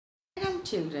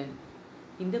children.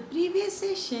 In the previous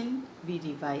session, we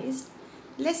revised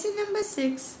lesson number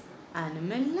 6,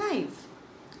 Animal Life.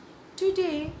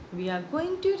 Today, we are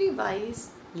going to revise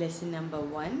lesson number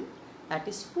 1, that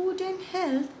is Food and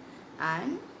Health,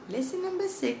 and lesson number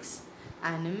 6,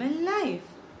 Animal Life.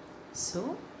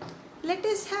 So, let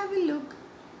us have a look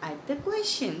at the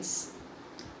questions.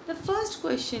 The first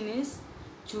question is,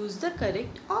 choose the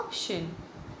correct option.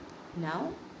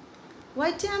 Now,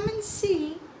 vitamin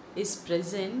C is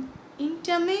present in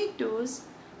tomatoes,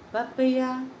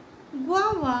 papaya,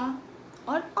 guava,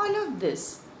 or all of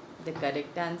this. The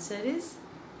correct answer is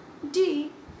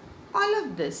D. All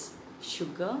of this.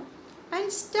 Sugar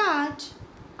and starch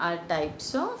are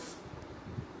types of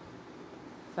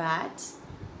fats,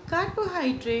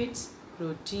 carbohydrates,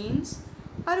 proteins,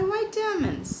 or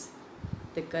vitamins.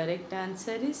 The correct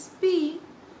answer is B.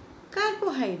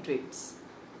 Carbohydrates.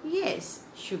 Yes,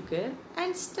 sugar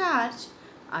and starch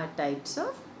are types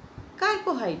of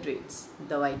carbohydrates.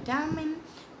 The vitamin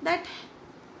that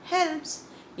helps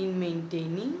in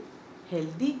maintaining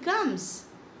healthy gums.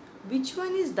 Which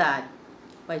one is that?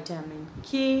 Vitamin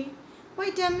K,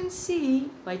 vitamin C,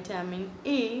 vitamin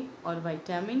A, or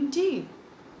vitamin D?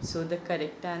 So the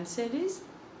correct answer is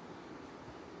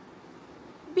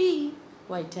B.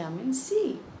 Vitamin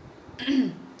C.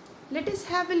 Let us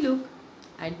have a look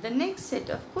at the next set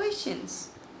of questions.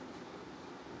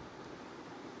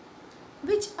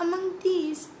 Which among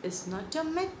these is not a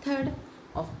method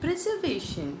of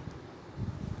preservation?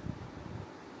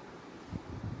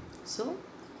 So,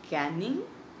 canning,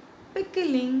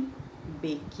 pickling,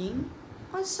 baking,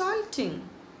 or salting?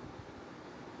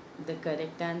 The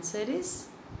correct answer is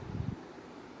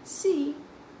C.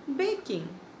 Baking.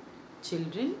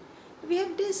 Children, we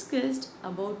have discussed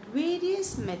about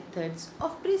various methods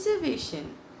of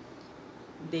preservation.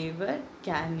 They were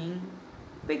canning,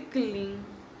 pickling,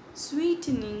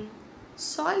 sweetening,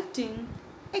 salting,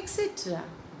 etc.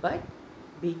 But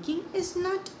baking is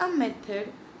not a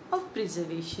method of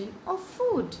preservation of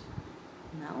food.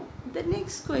 Now, the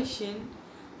next question,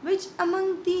 which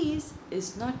among these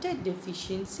is not a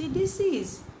deficiency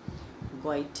disease?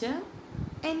 Goiter,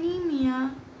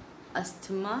 anemia,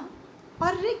 asthma,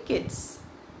 or rickets?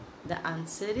 The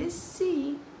answer is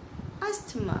C.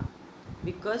 Asthma,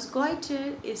 because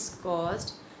goiter is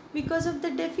caused because of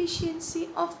the deficiency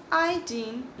of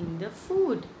iodine in the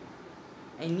food.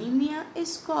 Anemia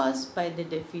is caused by the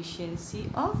deficiency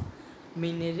of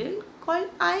mineral called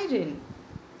iron.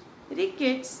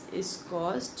 Rickets is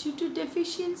caused due to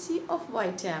deficiency of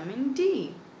vitamin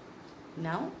D.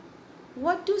 Now,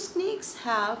 what do snakes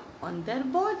have on their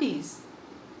bodies?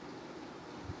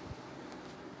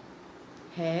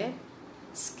 Hair,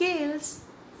 scales,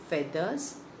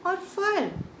 feathers, or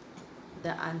fur?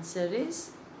 The answer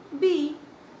is B.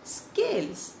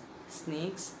 Scales.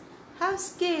 Snakes have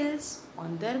scales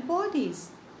on their bodies,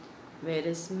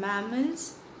 whereas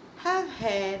mammals have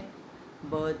hair,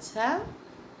 birds have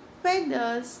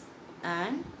feathers,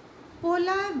 and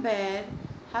polar bear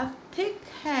have thick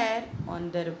hair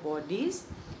on their bodies,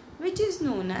 which is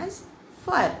known as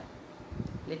fur.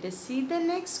 Let us see the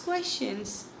next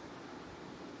questions.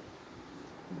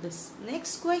 This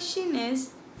next question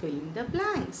is, fill in the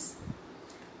blanks.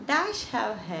 Dash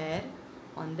have hair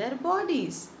on their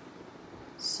bodies.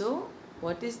 So,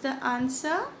 what is the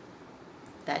answer?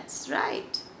 That's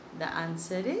right. The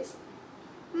answer is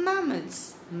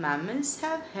mammals. Mammals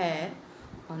have hair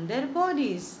on their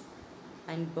bodies.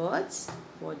 And birds,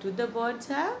 what do the birds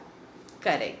have?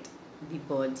 Correct. The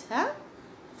birds have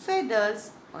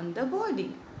feathers on the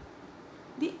body.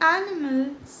 The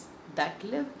animals that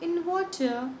live in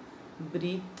water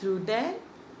breathe through their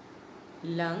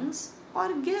lungs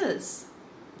or gills.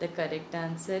 The correct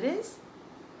answer is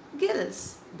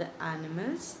gills. The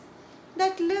animals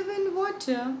that live in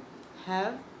water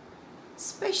have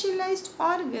specialized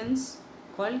organs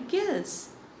called gills,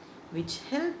 which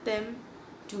help them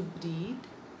to breathe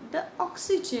the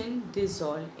oxygen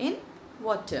dissolved in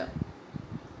water.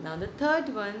 Now the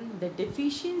third one, the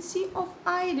deficiency of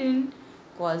iron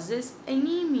causes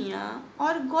anemia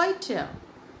or goiter.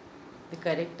 The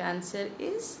correct answer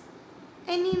is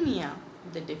anemia.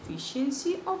 The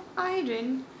deficiency of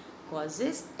iron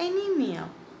causes anemia,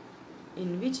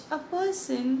 in which a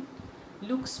person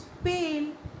looks pale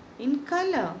in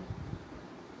color.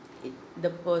 The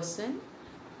person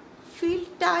feels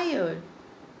tired.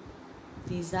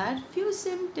 These are few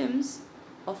symptoms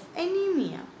of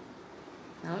anemia.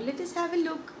 Now let us have a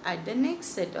look at the next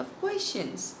set of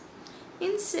questions.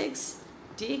 Insects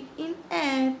take in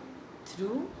air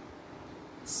through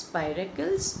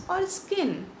spiracles or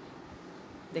skin.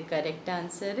 The correct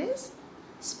answer is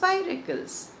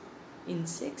spiracles.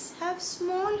 Insects have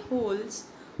small holes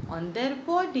on their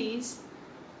bodies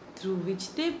through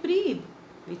which they breathe,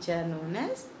 which are known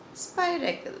as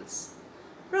spiracles.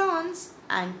 Prawns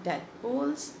and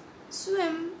tadpoles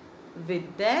swim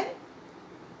with their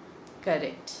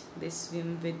correct. They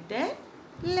swim with their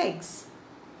legs.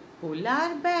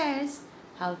 Polar bears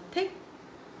have thick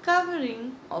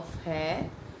covering of hair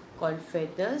called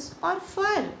feathers or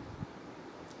fur.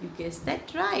 You guessed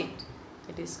that right.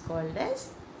 It is called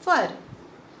as fur.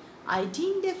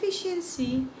 Iodine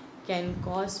deficiency can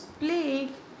cause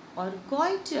plague or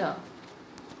goiter.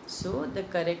 So the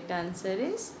correct answer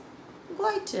is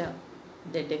goiter.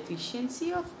 The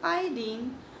deficiency of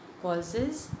iodine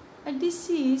causes a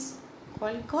disease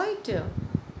called goiter.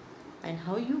 And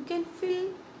how you can fill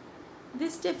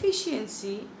this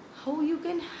deficiency, how you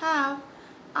can have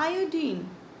iodine?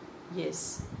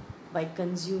 Yes, by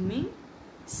consuming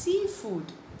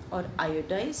seafood or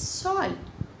iodized salt.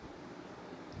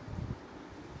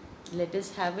 Let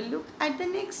us have a look at the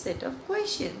next set of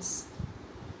questions.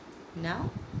 Now,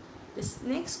 this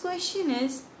next question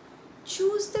is,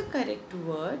 choose the correct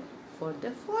word for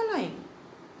the following.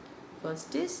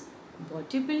 First is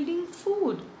bodybuilding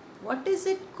food. What is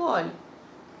it called?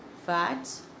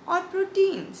 Fats or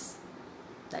proteins?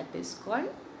 That is called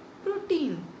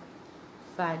protein.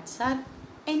 Fats are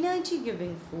energy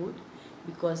giving food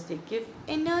because they give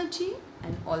energy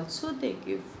and also they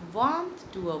give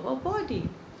warmth to our body.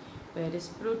 Whereas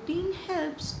protein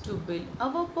helps to build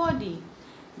our body.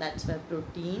 That's why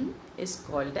protein is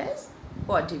called as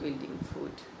bodybuilding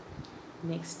food.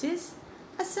 Next is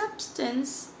a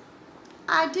substance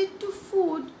added to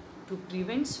food to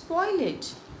prevent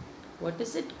spoilage. What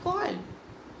is it called?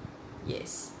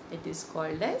 Yes, it is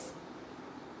called as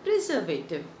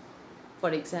preservative.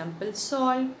 For example,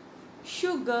 salt,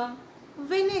 sugar,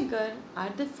 vinegar are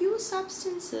the few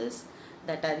substances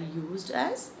that are used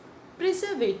as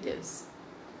preservatives.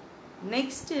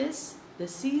 Next is the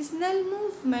seasonal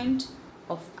movement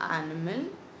of animal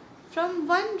from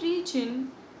one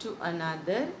region to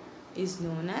another is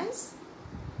known as,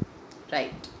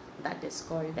 right, that is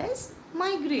called as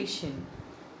migration.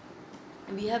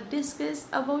 We have discussed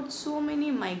about so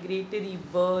many migratory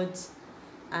birds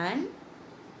and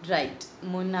right,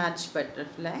 monarch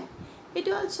butterfly, it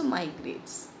also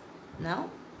migrates. Now,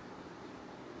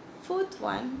 fourth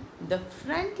one, the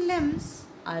front limbs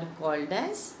are called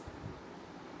as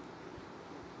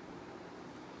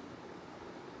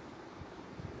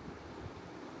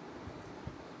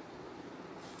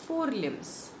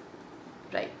forelimbs.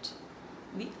 Right.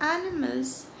 The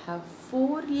animals have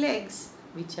 4 legs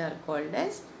which are called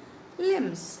as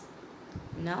limbs.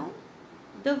 Now,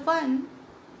 the one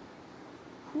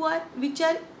which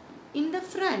are in the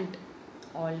front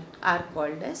all are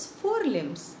called as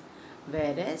forelimbs,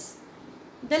 whereas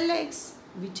the legs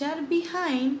which are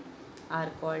behind are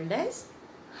called as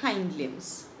hind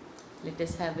limbs. Let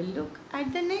us have a look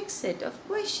at the next set of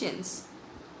questions.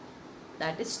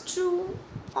 That is true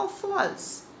or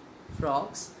false?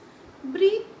 Frogs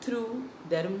breathe through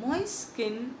their moist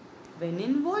skin when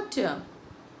in water.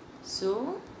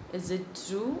 So, is it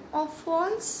true or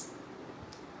false?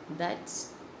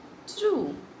 That's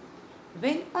true.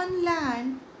 When on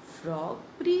land, frog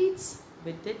breathes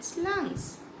with its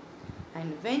lungs.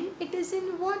 And when it is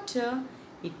in water,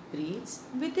 it breathes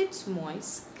with its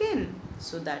moist skin.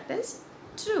 So that is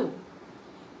true.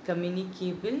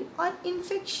 Communicable or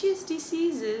infectious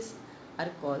diseases are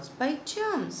caused by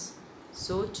germs.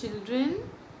 So children,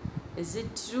 is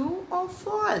it true or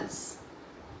false?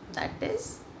 That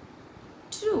is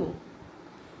true.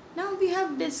 Now we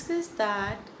have discussed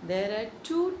that there are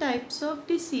 2 types of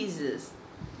diseases,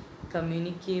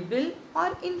 communicable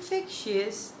or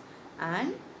infectious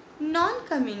and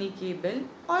non-communicable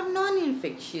or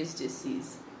non-infectious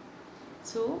disease.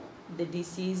 So the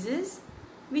diseases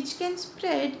which can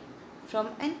spread from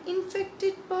an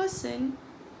infected person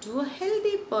to a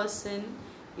healthy person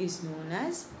is known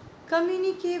as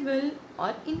communicable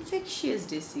or infectious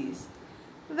disease,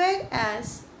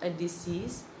 whereas a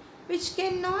disease which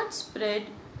cannot spread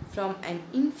from an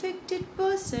infected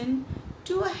person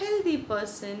to a healthy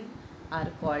person are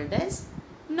called as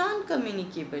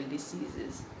non-communicable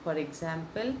diseases. For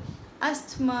example,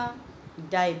 asthma,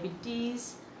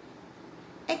 diabetes,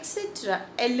 etc.,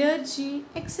 allergy,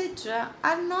 etc.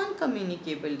 are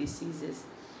non-communicable diseases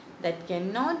that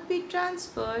cannot be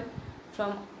transferred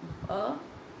from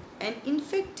an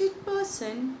infected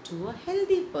person to a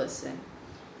healthy person.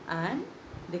 And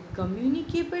the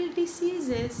communicable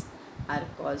diseases are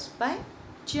caused by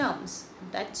germs.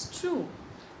 That's true.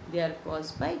 They are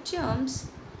caused by germs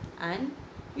and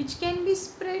which can be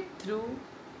spread through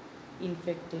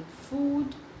infected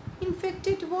food,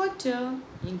 infected water,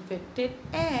 infected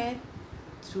air,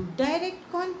 through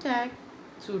direct contact,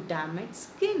 through damaged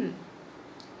skin.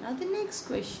 Now the next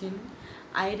question,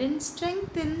 iron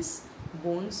strengthens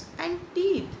bones and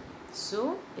teeth.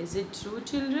 So, is it true,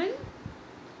 children?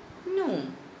 No,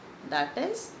 that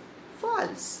is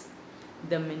false.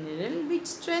 The mineral which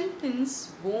strengthens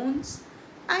bones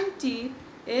and teeth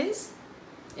is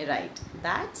right.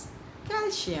 That's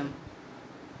calcium.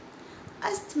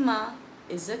 Asthma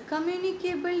is a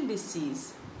communicable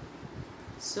disease.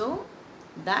 So,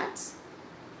 that's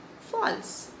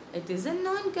false. It is a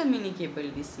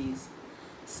non-communicable disease.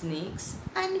 Snakes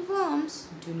and worms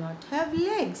do not have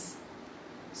legs.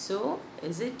 So,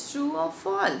 is it true or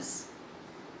false?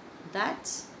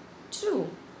 That's true.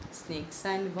 Snakes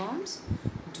and worms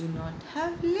do not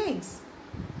have legs.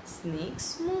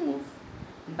 Snakes move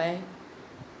by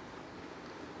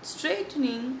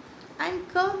straightening and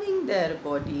curving their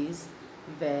bodies,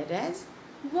 whereas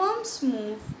worms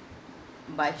move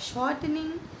by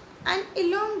shortening and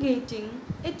elongating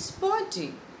its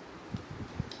body.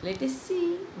 Let us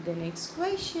see the next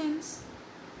questions.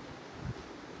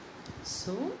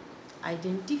 So,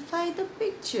 identify the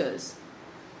pictures.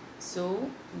 So,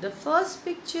 the first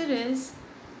picture is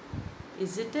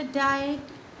it a diet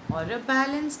or a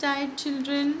balanced diet,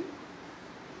 children?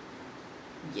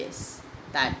 Yes,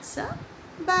 that's a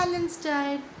balanced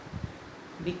diet,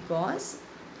 because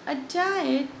a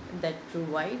diet that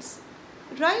provides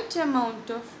right amount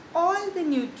of all the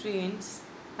nutrients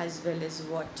as well as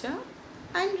water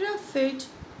and roughage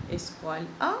is called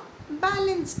a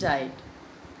balanced diet.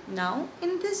 Now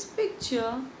in this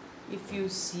picture, if you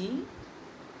see,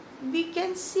 we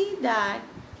can see that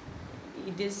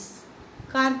it is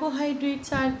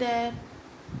carbohydrates are there,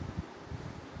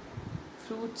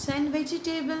 fruits and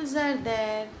vegetables are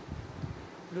there,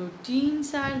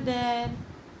 proteins are there,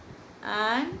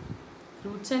 and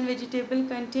fruits and vegetables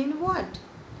contain what?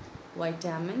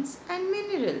 Vitamins and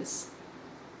minerals,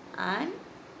 and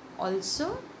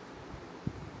also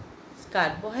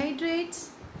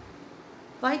carbohydrates,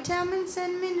 vitamins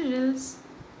and minerals,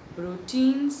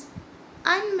 proteins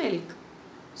and milk.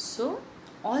 So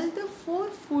all the 4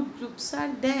 food groups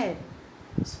are there.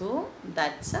 So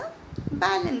that's a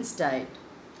balanced diet.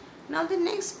 Now the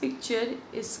next picture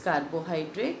is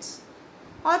carbohydrates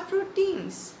or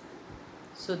proteins.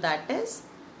 So that is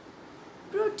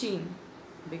protein,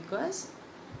 because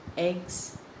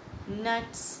eggs,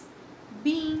 nuts,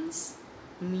 beans,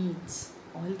 meats,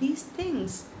 all these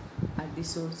things are the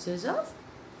sources of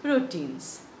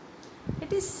proteins.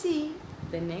 Let us see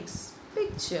the next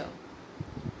picture.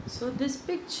 So this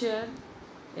picture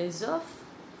is of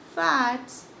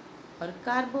fats or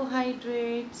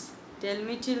carbohydrates. Tell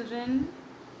me, children.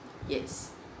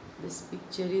 Yes, this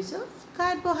picture is of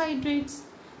carbohydrates,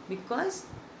 because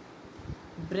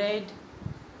bread,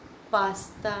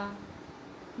 pasta,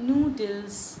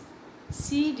 noodles,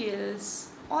 cereals,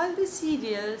 all the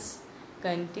cereals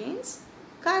contains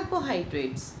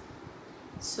carbohydrates.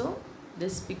 So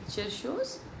this picture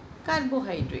shows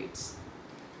carbohydrates.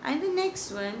 And the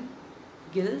next one,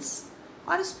 gills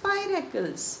or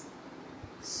spiracles.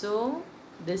 So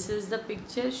this is the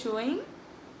picture showing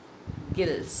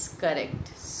gills,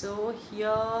 correct. So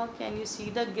here can you see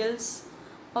the gills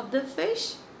of the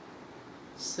fish?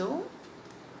 So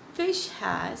fish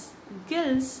has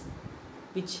gills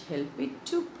which help it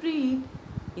to breathe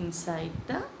inside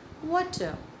the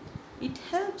water. It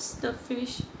helps the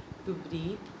fish to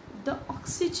breathe the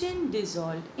oxygen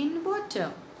dissolved in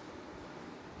water.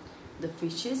 The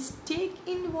fishes take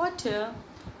in water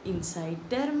inside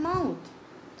their mouth,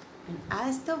 and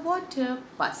as the water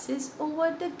passes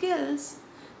over the gills,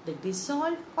 the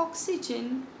dissolved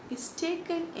oxygen is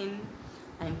taken in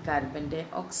and carbon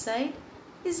dioxide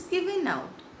is given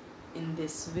out. In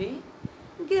this way,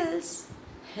 gills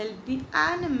help the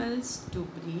animals to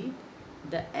breathe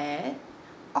the air,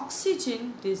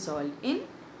 oxygen dissolved in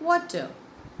water.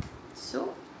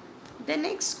 So, the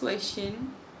next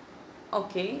question,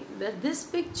 okay, this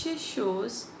picture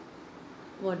shows,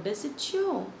 what does it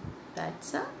show?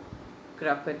 That's a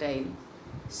crocodile.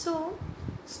 So,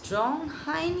 strong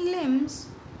hind limbs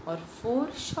or 4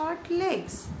 short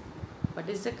legs. What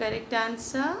is the correct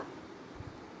answer?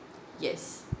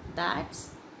 Yes, that's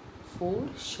 4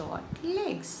 short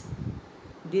legs.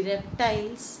 The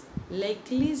reptiles like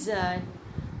lizard,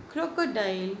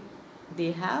 crocodile,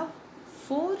 they have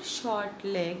 4 short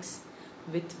legs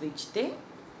with which they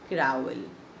crawl,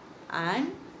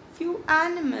 and few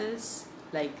animals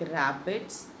like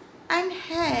rabbits and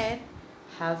hare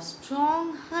have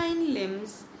strong hind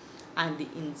limbs, and the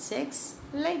insects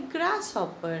like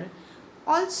grasshopper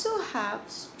also have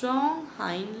strong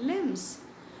hind limbs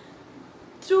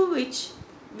through which,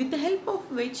 with the help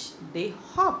of which they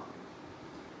hop.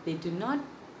 They do not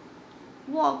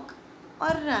walk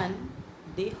or run,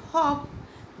 they hop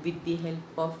with the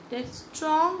help of their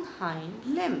strong hind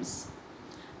limbs.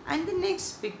 And the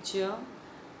next picture,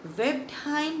 webbed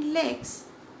hind legs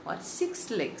or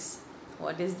 6 legs.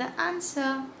 What is the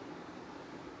answer?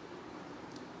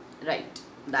 Right,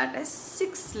 that is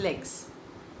 6 legs,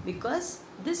 because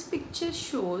this picture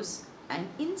shows an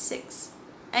insect.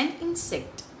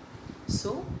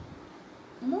 So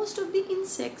most of the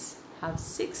insects have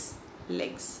 6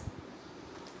 legs.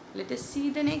 Let us see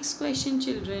the next question,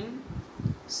 children.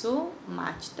 So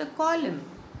match the column.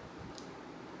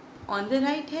 On the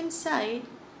right hand side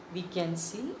we can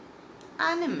see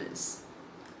animals.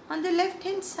 On the left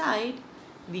hand side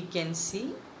we can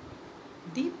see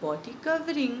the body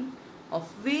covering of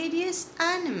various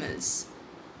animals.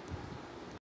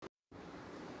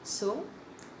 So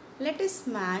let us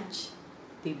match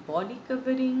the body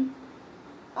covering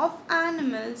of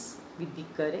animals with the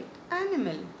correct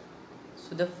animal.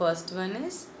 So the first one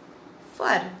is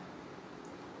fur.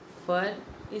 Fur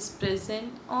is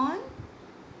present on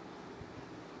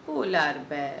polar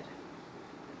bear.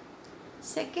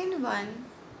 Second one,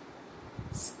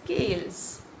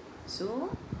 scales.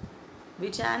 So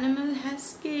which animal has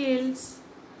scales?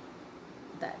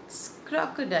 That's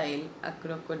crocodile. A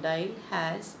crocodile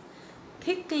has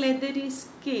thick leathery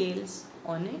scales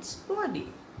on its body.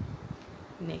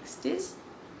 Next is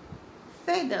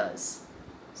feathers.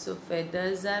 So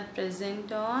feathers are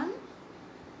present on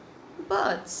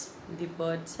birds. The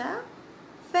birds have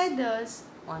feathers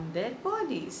on their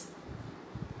bodies.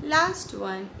 Last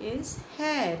one is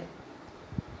hair.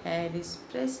 Hair is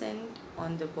present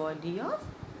on the body of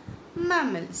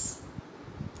mammals.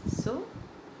 So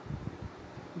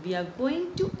we are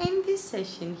going to end this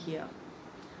session here.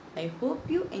 I hope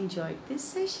you enjoyed this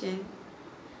session.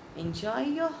 Enjoy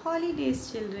your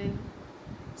holidays, children.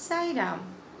 Sai Ram.